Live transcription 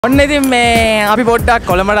ඔන්න ඉතින් මේ අපි පොඩ්ඩක්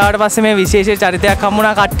කොළඹට ආවට පස්සේ මේ විශේෂ චරිතයක්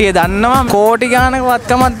හම්බුණා කට්ටිය දන්නවා කෝටි ගානක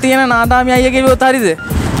වත්කමක් තියෙන නාදාමි අයියා කිව්වොත් හරිද?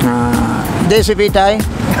 දේශපීඨයි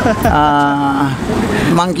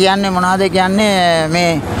මං කියන්නේ මොනවද කියන්නේ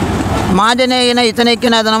මේ මහජනයේ ඉන ඉතන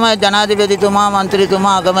එක්කෙනා තමයි ජනාධිපතිතුමා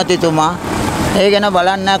මන්ත්‍රීතුමා අගමැතිතුමා ඒ ගැන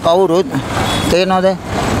බලන්නේ කවුරුත් තේරෙනවද?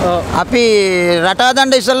 අපි රට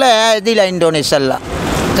හදන්න ඉස්සෙල්ලා ඇදිලා ඉන්න ඕනේ ඉස්සෙල්ලා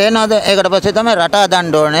තේරෙනවද? ඒකට පස්සේ තමයි රට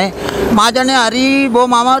හදන්න ඕනේ. මහජනය හරි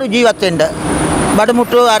බොහොම අමාරු ජීවත් වෙන්න.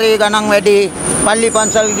 බඩමුට්ටු හරි ගණන් වැඩි. පල්ලි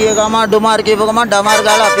පන්සල් ගිය ගම ඩොමාර් කියපු ගම ඩමාර්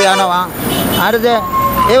ගාලා අපි යනවා. හරිද?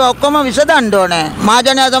 ඒව ඔක්කොම විසඳන්න ඕනේ.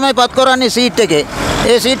 මහජනයා තමයි පත් කරන්නේ සීට් එකේ.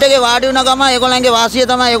 ඒ සීට් එකේ වාඩි වුණ ගම ඒගොල්ලන්ගේ වාසිය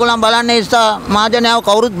තමයි ඒගොල්ලන් බලන්නේ නිසා මහජනයාව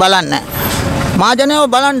කවුරුත් බලන්නේ නැහැ. මහජනයාව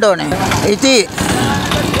බලන්න ඕනේ.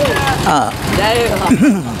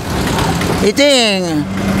 ඉතින්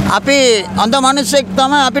අපි හොඳ මිනිස්සෙක්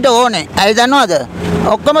තමයි අපිට ඕනේ. ඇයි දන්නවද?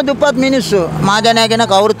 ඔක්කොම දුප්පත් මිනිස්සු. මහජනයා ගැන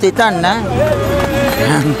කවුරුත් හිතන්නේ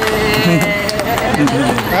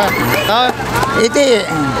ඉතින්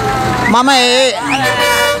මම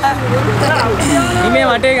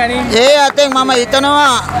ඒ අතෙන් මම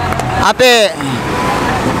හිතනවා අපේ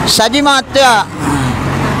සජි මහත්තයා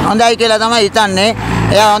හොඳයි කියලා තමයි හිතන්නේ.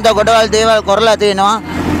 එයා හොඳ ගොඩවල් දේවල් කරලා තිනවා.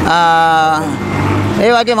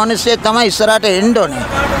 ඒ වගේ මිනිස්සෙක් තමයි ඉස්සරහට එන්න ඕනේ.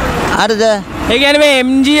 හරිද? ඒ කියන්නේ මේ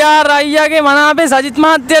MGR අයියාගේ මනාපේ සජිත්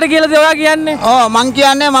මහත්තයාට කියලාද ඔයා කියන්නේ? ඔව් මං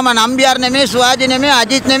කියන්නේ මම නම්බියාර් නෙමෙයි සුවාජි නෙමෙයි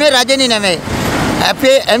අජිත් නෙමෙයි රජනි නෙමෙයි.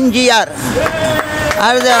 අපේ MGR.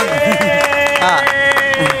 හරිද?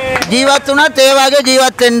 ජීවත් වුණත් ඒ වගේ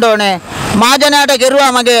ජීවත් වෙන්න ඕනේ. මහජනයාට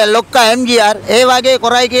කෙරුවා මගේ ලොක්කා MGR. ඒ වගේ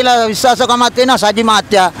කරයි කියලා විශ්වාසකමක් තියෙනවා සජි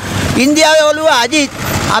මහත්තයා. ඉන්දියාවේ ඔළුව අජිත්,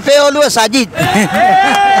 අපේ ඔළුව සජිත්.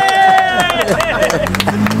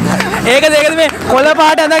 ඒකද මේ කොළ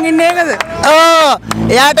පාට අඳන් ඉන්නේ ඒකද? ඔව්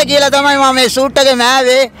එයාට කියලා තමයි මම මේ සූට් එකේ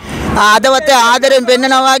මෑවේ ආදවත ආදරෙන්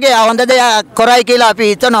පෙන්නනවා වගේ හොඳ දෙයක් කරයි කියලා අපි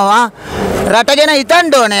හිතනවා. රටගෙන හිතන්න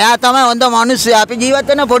ඕනේ. එයා තමයි හොඳ මිනිස්සයා. අපි ජීවත්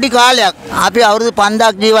වෙන පොඩි කාලයක්. අපි අවුරුදු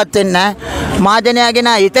 5000ක් ජීවත් වෙන්නේ නැහැ. මහජනයාගෙන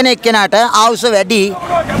හිතන එක්කෙනාට ආයුෂ වැඩි.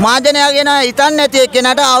 මහජනයාගෙන හිතන්නේ නැති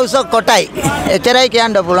එක්කෙනාට ආයුෂ කොටයි. එච්චරයි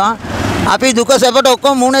කියන්න පුළුවන්. අපි දුක සැපට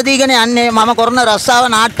ඔක්කොම මුණ දීගෙන යන්නේ. මම කරන රස්සාව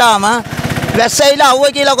නාට්ටාම වැස්සයිලා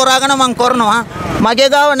අවුව කියලා කරාගෙන මං කරනවා. මගේ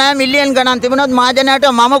ගාව නෑ මිලියන් ගණන් තිබුණොත් මහජනයාට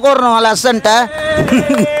මම කරනවා ලස්සන්ට.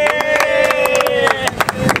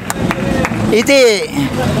 ඉතින්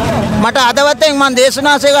මට අදවතෙන් මං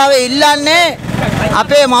දේශනාසේවාවේ ඉල්ලන්නේ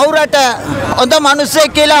අපේ මවුරට හොඳ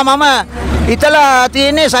මිනිස්සෙක් කියලා මම හිතලා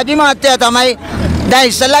තියෙන්නේ සජි මහත්තයා තමයි. දැන්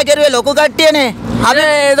ඉස්සල්ලා කරුවේ ලොකු කට්ටියනේ. අපි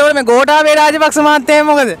ඒතකොට මේ ගෝඨාභය රාජපක්ෂ මහත්තයා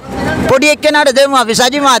මොකද? පොඩි එක්කෙනාට දෙමු අපි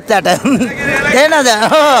සජි මහත්තයාට. තේනද?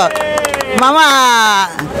 මම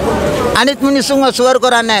අනිත් මිනිස්සුන්ව සුවර්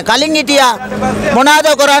කරන්නේ කලින් හිටියා. මොනවාද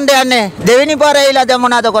කරන්න යන්නේ? දෙවෙනි පාර ඇවිල්ලා දැන්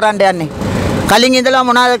මොනවාද කරන්න යන්නේ? කලින් ඉඳලා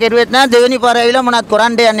මොනවාද කෙරුවෙත් නැහැ. දෙවෙනි පාර ඇවිල්ලා මොනවත්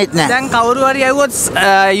කරන්න යන්නෙත් නැහැ. දැන් කවුරු හරි ඇහුවොත්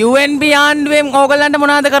UNP ආණ්ඩුවෙන් ඕගලන්ට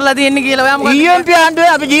මොනවද කරලා තියෙන්නේ කියලා ඔයා මොකද? UNP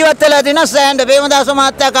ආණ්ඩුවේ අපි ජීවත් වෙලා තියෙන සෑහෙන ප්‍රේමදාස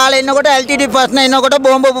මහත්තයා කාලේ ඉන්නකොට LTD ප්‍රශ්න එනකොට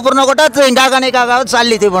බෝම්බ පුපුරනකොට ඉංගාගණ එක ගාවත්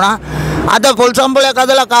සල්ලි තිබුණා. අද පොල් සම්බලයක්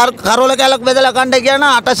අදලා කරවල කැලක් බෙදලා කණ්ඩ කියන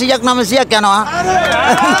 800ක් 900ක් යනවා.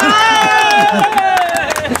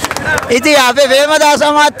 ඉතින් අපේ ප්‍රේමදාස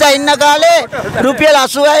මහත්තයා ඉන්න කාලේ රුපියල්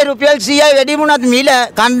 80යි රුපියල් 100යි වැඩි වුණත් මිල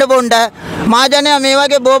කණ්ඩ බොණ්ඩ මහජනයා මේ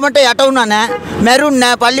වගේ බොමට යට වුණා නෑ. මැරුන්නේ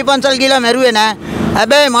නෑ. පල්ලි පන්සල් ගිහලා මැරුවේ නෑ.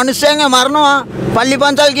 හැබැයි මිනිස්සුන්ගේ මරනවා. පල්ලි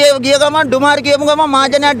පන්සල් ගිය ගමන් ඩුමාර් කියමු ගමන්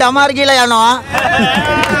මහජනයා ඩමාර් කියලා යනවා.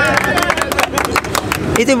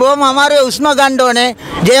 ඉතින් බොහොම අමාරුයි උස්ම ගන්න ඕනේ.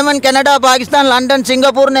 German Canada Pakistan London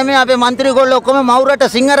Singapore නෙමෙයි අපේ മന്ത്രിගොල්ලෝ ඔක්කොම මවුරට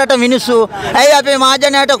සිංහරට මිනිස්සු. ඇයි අපේ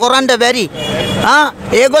මහජනයාට කරන්න බැරි?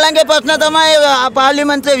 ඒගොල්ලන්ගේ ප්‍රශ්න තමයි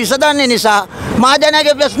පාර්ලිමේන්තුවේ විසඳන්නේ නිසා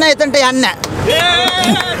මහජනයාගේ ප්‍රශ්න එතනට යන්නේ නැහැ.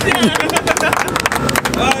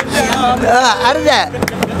 හරිද?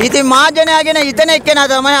 ඉතින් මහජනයාගෙන හිතන එක්කෙනා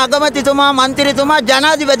තමයි අගමැතිතුමා මන්ත්‍රීතුමා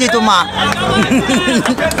ජනාධිපතිතුමා.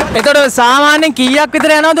 එතකොට සාමාන්‍යයෙන් කීයක්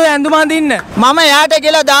විතර යනවද ඔය ඇඳුම අඳින්න? මම යාට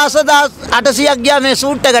කියලා 10800ක් ගියා මේ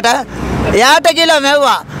සූට් එකට. යාට කියලා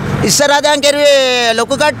මැව්වා. ඉස්සරහා දැන් කරුවේ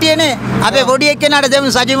ලොකු කට්ටියනේ. අපේ පොඩි එක්කෙනාට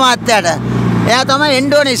දෙමු සජි මහත්තයාට. එයා තමයි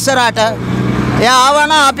එන්න ඕනේ ඉස්සරහට. එයා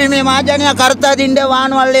ආවනම් අපි මේ මහජනයා කරතා දින්න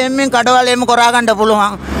වාහන වල එම්මෙන් කඩවල එම්ම කරා ගන්න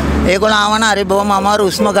පුළුවන්. ඒගොල්ලෝ ආවනම් හරි බොහොම අමාරු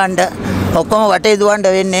උස්ම ගන්න. ඔක්කොම වටේ දුවන්න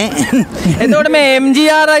වෙන්නේ. එතකොට මේ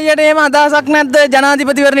MGR අයියට එහෙම අදහසක් නැද්ද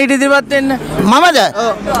ජනාධිපතිවරණයට ඉදිරිපත් වෙන්න? මමද?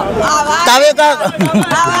 තව එකක්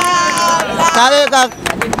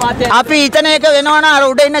අපි හිතන එක වෙනවනම් අර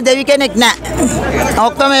උඩ ඉන්න දෙවි කෙනෙක් නැහැ.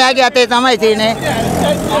 ඔක්කොම යාගේ අතේ තමයි තියෙන්නේ.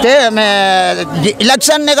 මේ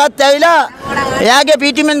ඉලෙක්ෂන් එකත් ඇවිලා එයාගේ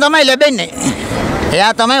පීටිමෙන් තමයි ලැබෙන්නේ.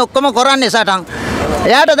 එයා තමයි ඔක්කොම කරන්නේ සටන්.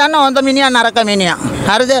 එයාට දන්න හොඳ මිනිහා නරක මිනිහා.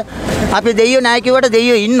 හරිද? අපි දෙයියෝ නැහැ කිව්වට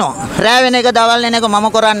දෙයියෝ ඉන්නවා. රෑ වෙන එක දවල් වෙන එක මම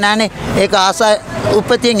කරන්නේ නැහනේ. ඒක ආස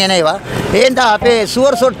උපතින් එන ඒවා. එහෙනම් අපේ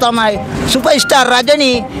සුවර් සොට් තමයි සුපර් ස්ටාර්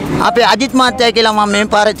රජනී අපේ අජිත් මහත්තයා කියලා මම මේ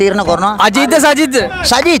පාරේ තීරණ කරනවා. අජිත්ද සජිත්ද?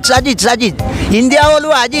 සජිත්. ඉන්දියාව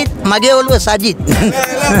ඔළුව අජිත්, මගේ ඔළුව සජිත්.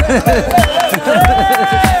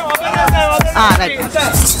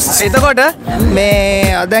 එතකොට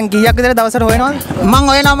මේ දැන් කීයක් විතර දවසට හොයනවද? මං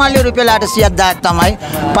හොයනවා මල්ලි රුපියල් 800ක් තමයි.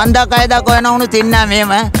 5000ක් 6000ක් හොයනවා තින්නේ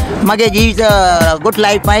මෙහෙම. මගේ ජීවිත good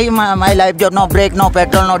life my life job no brake no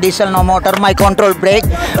petrol no diesel no motor my control brake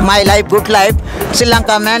my life good life Sri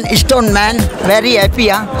Lanka man stone man very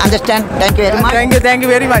happy understand thank you very much thank you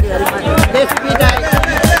very much